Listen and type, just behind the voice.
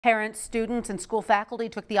Parents, students, and school faculty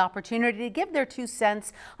took the opportunity to give their 2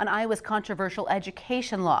 cents on Iowa's controversial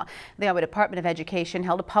education law. The Iowa Department of Education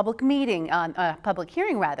held a public hearing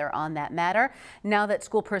on that matter. Now that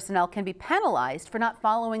school personnel can be penalized for not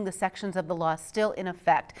following the sections of the law still in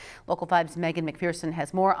effect. Local 5's Megan McPherson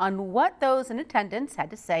has more on what those in attendance had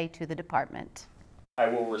to say to the department. I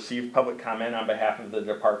will receive public comment on behalf of the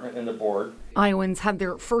department and the board. Iowans had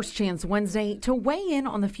their first chance Wednesday to weigh in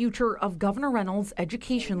on the future of Governor Reynolds'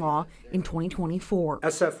 education law in 2024.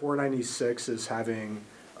 SF 496 is having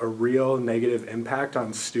a real negative impact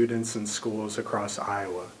on students and schools across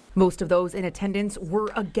Iowa. Most of those in attendance were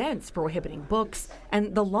against prohibiting books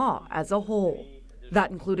and the law as a whole. That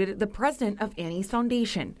included the president of Annie's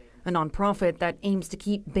Foundation, a nonprofit that aims to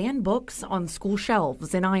keep banned books on school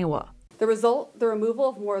shelves in Iowa. The result, the removal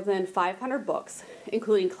of more than 500 books,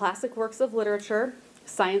 including classic works of literature,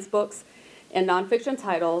 science books, and nonfiction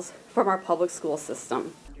titles from our public school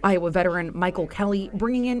system. Iowa veteran Michael Kelly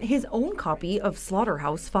bringing in his own copy of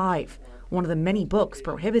Slaughterhouse-5, one of the many books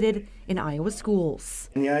prohibited in Iowa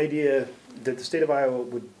schools. And the idea that the state of Iowa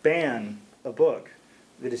would ban a book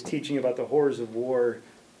that is teaching about the horrors of war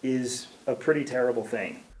is a pretty terrible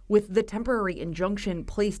thing. With the temporary injunction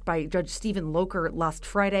placed by Judge Stephen Locher last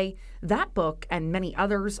Friday, that book and many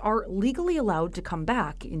others are legally allowed to come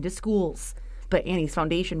back into schools. But Annie's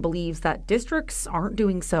Foundation believes that districts aren't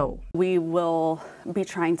doing so. We will be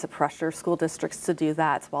trying to pressure school districts to do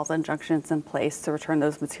that while the injunction's in place to return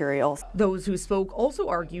those materials. Those who spoke also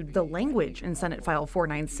argued the language in Senate File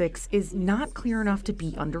 496 is not clear enough to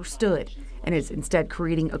be understood and is instead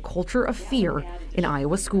creating a culture of fear in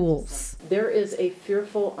Iowa schools. There is a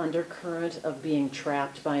fearful undercurrent of being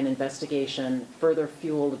trapped by an investigation, further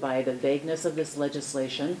fueled by the vagueness of this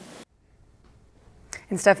legislation.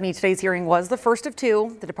 And Stephanie, today's hearing was the first of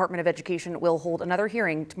two. The Department of Education will hold another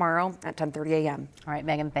hearing tomorrow at 10:30 a.m. All right,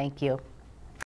 Megan, thank you.